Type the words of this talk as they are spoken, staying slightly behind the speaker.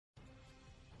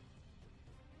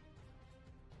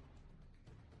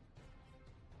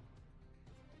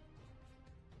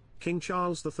King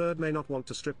Charles III may not want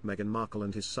to strip Meghan Markle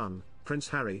and his son, Prince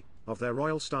Harry, of their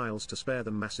royal styles to spare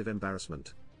them massive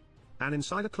embarrassment. An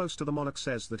insider close to the monarch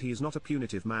says that he is not a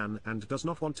punitive man and does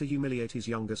not want to humiliate his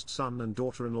youngest son and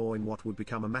daughter-in-law in what would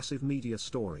become a massive media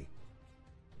story.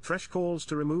 Fresh calls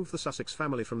to remove the Sussex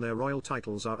family from their royal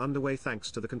titles are underway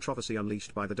thanks to the controversy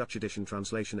unleashed by the Dutch edition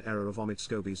translation error of Omid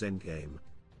Scobie's Endgame.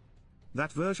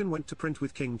 That version went to print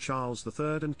with King Charles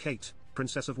III and Kate,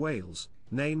 Princess of Wales,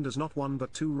 named as not one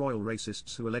but two royal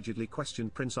racists who allegedly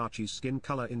questioned Prince Archie's skin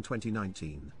colour in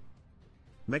 2019.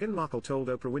 Meghan Markle told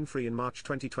Oprah Winfrey in March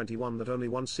 2021 that only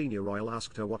one senior royal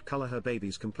asked her what colour her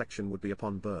baby's complexion would be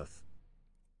upon birth.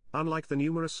 Unlike the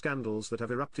numerous scandals that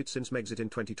have erupted since Megxit in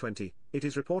 2020, it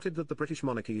is reported that the British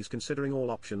monarchy is considering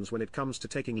all options when it comes to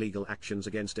taking legal actions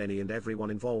against any and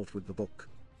everyone involved with the book.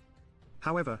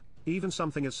 However, even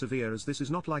something as severe as this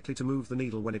is not likely to move the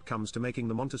needle when it comes to making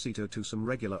the Montecito to some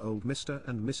regular old Mr.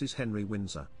 and Mrs. Henry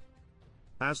Windsor.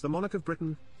 As the monarch of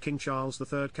Britain, King Charles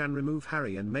III can remove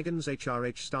Harry and Meghan's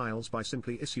HRH styles by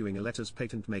simply issuing a letters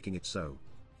patent making it so.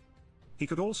 He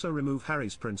could also remove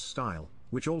Harry's prince style,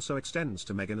 which also extends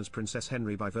to Meghan as Princess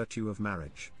Henry by virtue of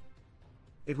marriage.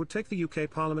 It would take the UK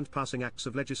Parliament passing acts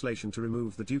of legislation to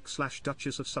remove the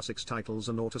Duke/Duchess of Sussex titles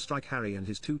and or to strike Harry and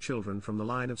his two children from the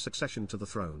line of succession to the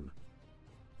throne.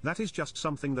 That is just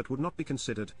something that would not be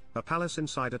considered, a palace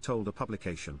insider told a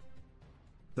publication.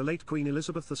 The late Queen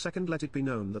Elizabeth II let it be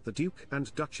known that the Duke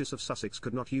and Duchess of Sussex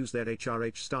could not use their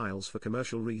HRH styles for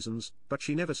commercial reasons, but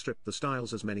she never stripped the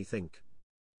styles as many think.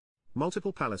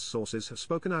 Multiple palace sources have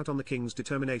spoken out on the King's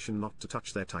determination not to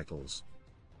touch their titles.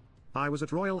 I was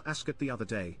at Royal Ascot the other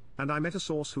day, and I met a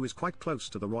source who is quite close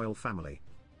to the royal family.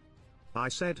 I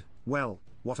said, well,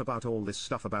 what about all this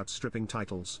stuff about stripping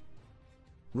titles?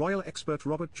 Royal expert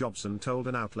Robert Jobson told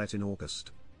an outlet in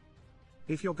August.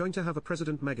 If you're going to have a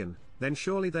President Meghan, then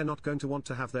surely they're not going to want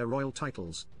to have their royal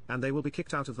titles, and they will be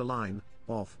kicked out of the line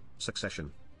of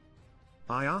succession.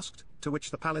 I asked, to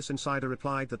which the palace insider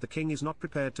replied that the king is not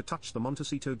prepared to touch the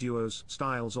Montecito duo's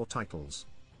styles or titles.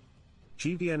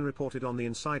 GBN reported on the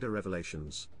insider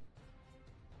revelations.